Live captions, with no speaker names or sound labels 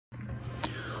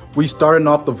We started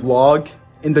off the vlog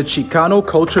in the Chicano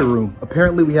culture room.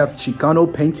 Apparently we have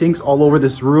Chicano paintings all over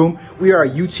this room. We are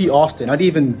at UT Austin. I didn't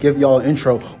even give y'all an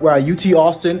intro. We're at UT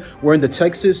Austin. We're in the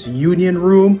Texas Union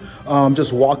room.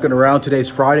 Just walking around. Today's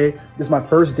Friday. This is my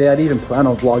first day. I didn't even plan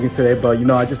on vlogging today, but you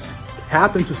know, I just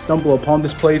happened to stumble upon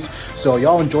this place. So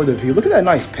y'all enjoy the view. Look at that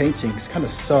nice painting. It's kind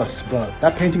of sus, but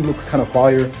that painting looks kind of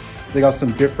fire. They got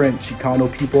some different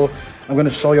Chicano people. I'm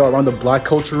gonna show y'all around the Black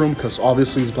culture room because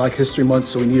obviously it's Black History Month,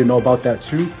 so we need to know about that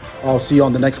too. I'll see you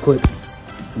on the next clip.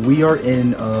 We are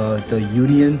in the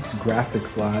Union's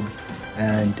graphics lab,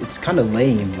 and it's kind of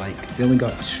lame. Like they only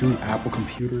got 2 Apple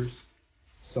computers,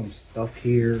 some stuff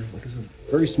here. Like it's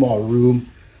a very small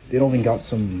room. They don't even got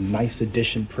some nice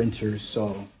edition printers,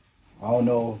 so I don't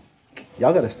know.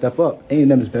 Y'all gotta step up.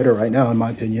 A&M is better right now, in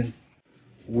my opinion.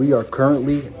 We are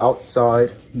currently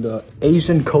outside the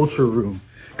Asian culture room.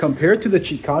 Compared to the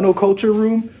Chicano culture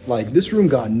room, like this room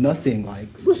got nothing. Like,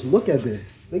 just look at this.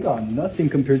 They got nothing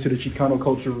compared to the Chicano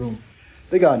culture room.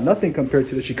 They got nothing compared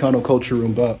to the Chicano culture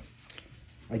room, but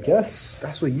I guess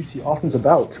that's what UT Austin's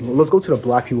about. Let's go to the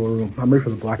Black people room. I'm ready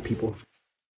for the Black people.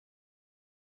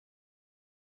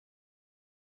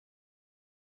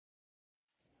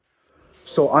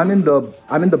 So I'm in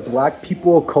the Black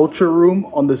people culture room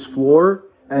on this floor,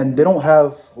 and they don't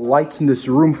have lights in this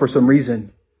room for some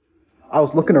reason. I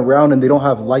was looking around and they don't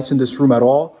have lights in this room at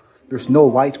all. There's no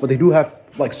lights, but they do have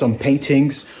like some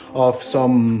paintings of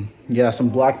some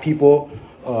Black people,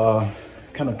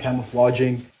 kind of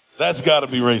camouflaging. That's got to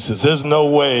be racist. There's no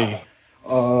way.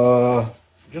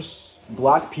 Just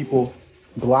Black people,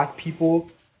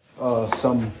 something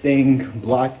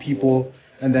Black people,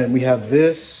 and then we have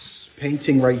this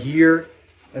painting right here,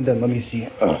 and then let me see.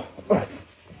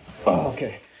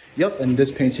 Okay. Yep, and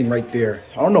this painting right there.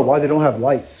 I don't know why they don't have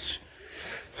lights.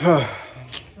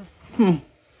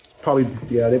 Probably,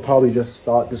 yeah, they probably just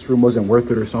thought this room wasn't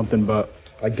worth it or something, but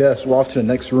I guess we're off to the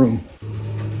next room.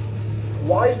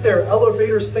 Why is their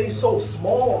elevator space so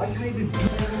small? I can't even do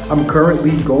it. I'm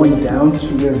currently going down to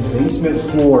their basement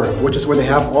floor, which is where they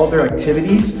have all their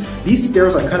activities. These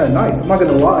stairs are kind of nice. I'm not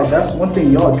gonna lie, that's one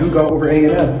thing y'all do got over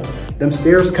A&M. Them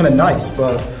stairs kind of nice,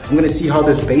 but I'm gonna see how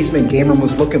this basement game room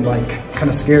was looking like. Kind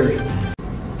of scared.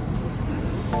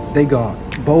 They got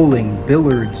bowling,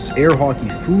 billiards, air hockey,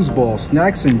 foosball,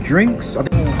 snacks and drinks.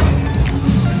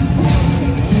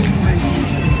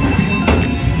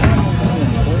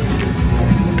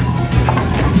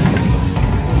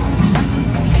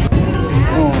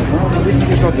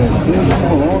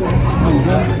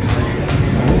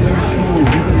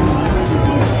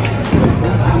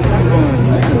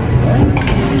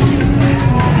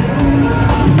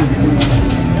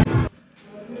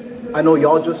 I know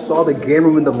y'all just saw the game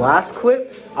room in the last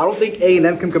clip. I don't think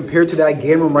A&M can compare to that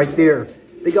game room right there.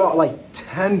 They got like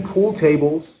 10 pool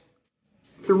tables,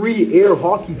 3 air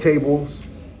hockey tables,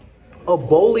 a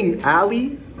bowling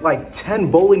alley, like 10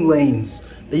 bowling lanes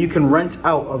that you can rent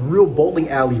out. A real bowling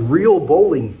alley, real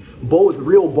bowling, bowl with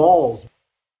real balls.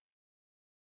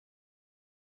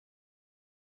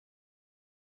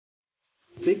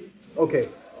 Okay,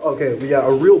 we got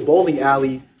a real bowling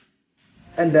alley.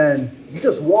 And then you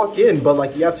just walk in, but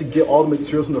like you have to get all the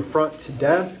materials from the front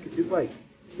desk. It's like,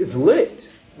 it's lit.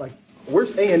 Like,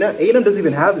 where's A&M? A&M doesn't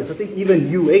even have this. I think even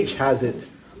UH has it.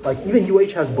 Like, even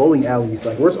UH has bowling alleys.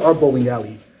 Like, where's our bowling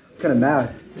alley? I'm kind of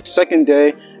mad. Second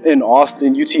day in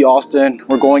Austin, UT Austin.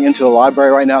 We're going into the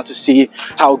library right now to see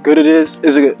how good it is.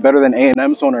 Is it better than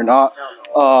A&M's one or not?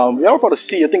 Yeah, we're about to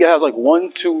see. I think it has like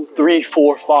 1, 2, 3,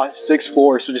 4, 5, 6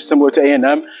 floors, so just similar to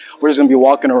A&M. We're just gonna be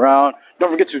walking around. Don't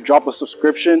forget to drop a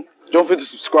subscription. Don't forget to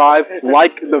subscribe,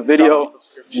 like the video.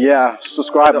 Yeah,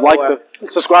 subscribe,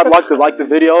 like the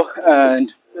video,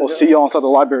 and we'll see you inside the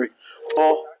library.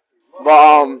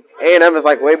 But A&M is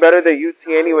like way better than UT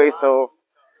anyway, so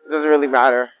it doesn't really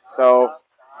matter. So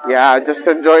yeah, just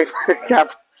enjoy the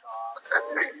campus.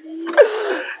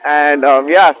 And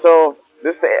yeah, so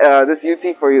this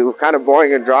UT for you, kind of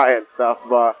boring and dry and stuff,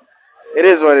 but it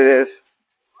is what it is.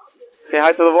 Say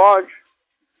hi to the vlog.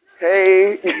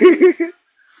 Hey.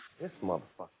 This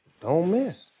motherfucker don't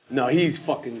miss. No, he's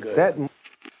fucking good. That.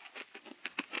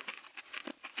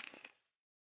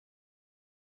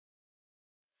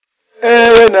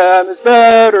 A&M is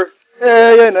better.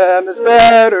 A&M is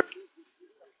better.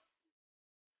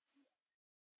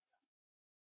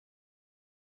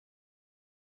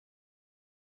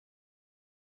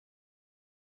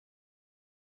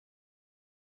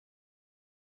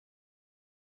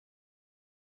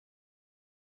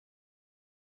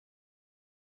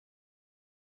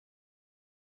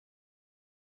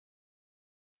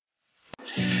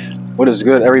 What is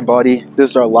good, everybody?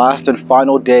 This is our last and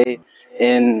final day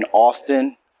in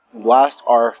Austin. Last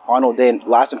and final day in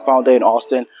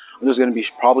Austin. I'm just gonna be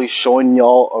probably showing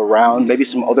y'all around, maybe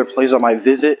some other places I might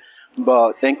visit.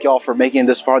 But thank y'all for making it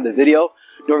this far in the video.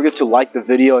 Don't forget to like the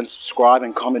video and subscribe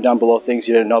and comment down below things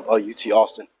you didn't know about UT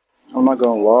Austin. I'm not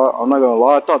gonna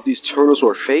lie. I thought these turtles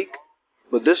were fake,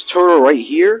 but this turtle right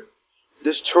here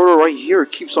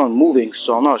keeps on moving.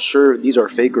 So I'm not sure if these are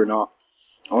fake or not.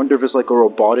 I wonder if it's like a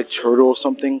robotic turtle or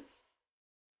something.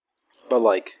 But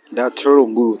like that turtle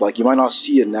moved. Like you might not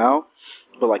see it now,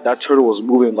 but like that turtle was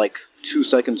moving like 2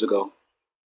 seconds ago.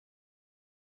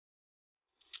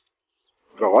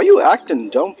 Bro, why are you acting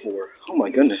dumb for? Oh my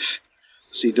goodness.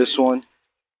 See this one?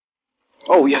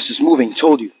 Oh yes, it's moving.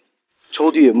 Told you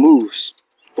it moves.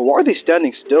 But why are they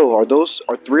standing still? Are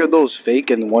 3 of those fake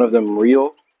and one of them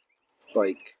real?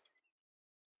 Like,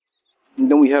 and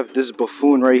then we have this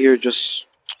buffoon right here. Just,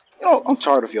 I'm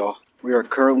tired of y'all. We are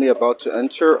currently about to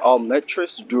enter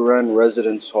Almetris Duran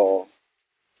Residence Hall.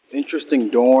 Interesting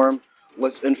dorm.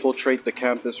 Let's infiltrate the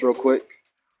campus real quick.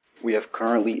 We have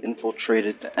currently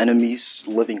infiltrated the enemy's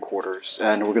living quarters,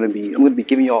 and I'm gonna be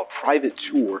giving y'all a private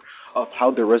tour of how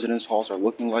their residence halls are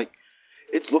looking like.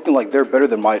 It's looking like they're better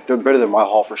than my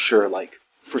hall for sure. Like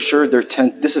for sure,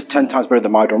 this is 10 times better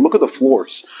than my dorm. Look at the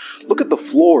floors. Look at the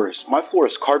floors. My floor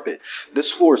is carpet.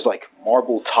 This floor is like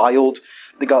marble tiled.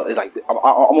 They got like I'm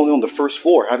only on the first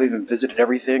floor. I haven't even visited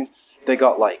everything. They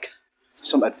got like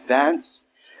some advanced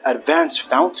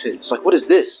fountains. Like what is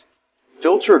this?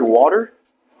 Filtered water?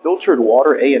 Filtered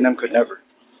water A&M could never.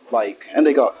 Like, and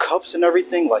they got cups and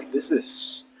everything. Like this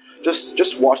is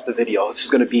just watch the video. This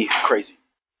is gonna be crazy.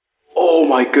 Oh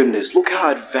my goodness, look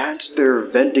how advanced their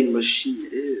vending machine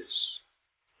is.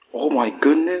 Oh my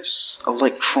goodness,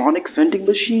 electronic vending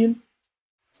machine?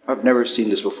 I've never seen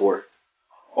this before.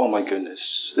 Oh my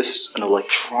goodness, this is an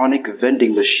electronic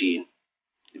vending machine.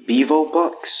 Bevo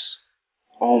Bucks?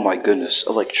 Oh my goodness,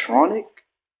 electronic?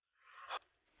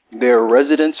 Their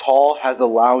residence hall has a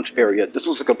lounge area. This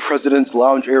looks like a president's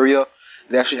lounge area.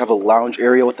 They actually have a lounge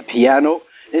area with a piano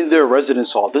in their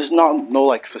residence hall. This is not no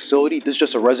like facility. This is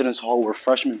just a residence hall where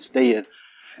freshmen stay in.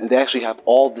 And they actually have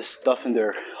all this stuff in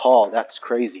their hall. That's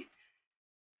crazy.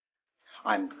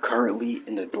 I'm currently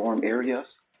in the dorm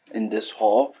areas in this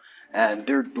hall, and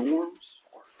their dorms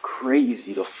are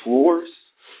crazy. The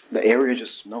floors, the area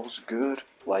just smells good.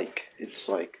 Like it's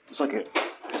like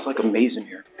amazing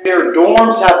here. Their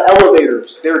dorms have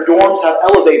elevators.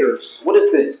 What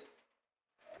is this?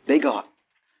 They got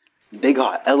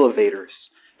elevators.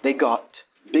 They got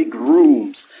big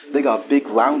rooms. They got big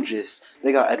lounges.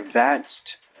 They got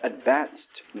advanced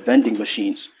vending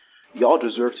machines. Y'all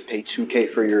deserve to pay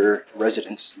 2K for your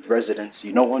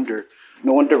residency. No wonder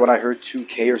when I heard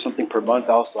 2K or something per month,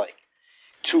 I was like,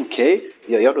 2K?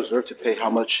 Yeah, y'all deserve to pay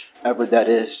how much ever that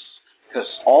is.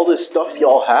 Because all this stuff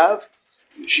y'all have,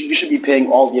 you should be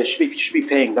paying all. Yeah, you should be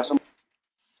paying.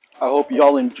 I hope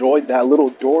y'all enjoyed that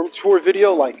little dorm tour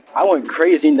video. Like, I went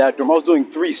crazy in that dorm. I was doing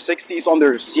 360s on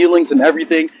their ceilings and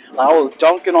everything. Like, I was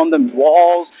dunking on them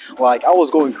walls. Like, I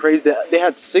was going crazy. They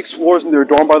had 6 floors in their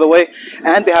dorm, by the way.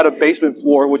 And they had a basement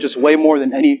floor, which is way more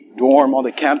than any dorm on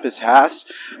the campus has.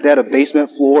 They had a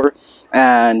basement floor.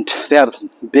 And they had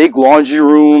big laundry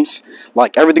rooms.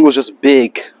 Like, everything was just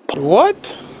big.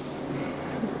 What?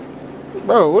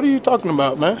 Bro, what are you talking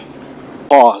about, man?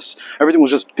 Pause. Everything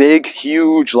was just big,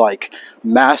 huge, like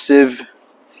massive.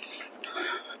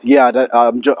 Yeah,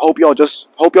 hope y'all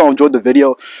enjoyed the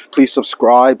video. Please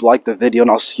subscribe, like the video,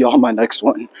 and I'll see y'all on my next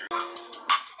one.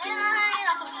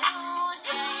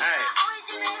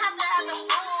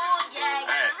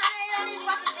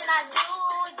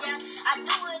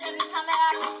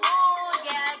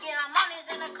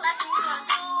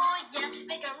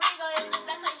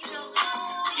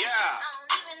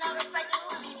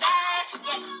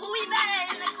 Who we bad?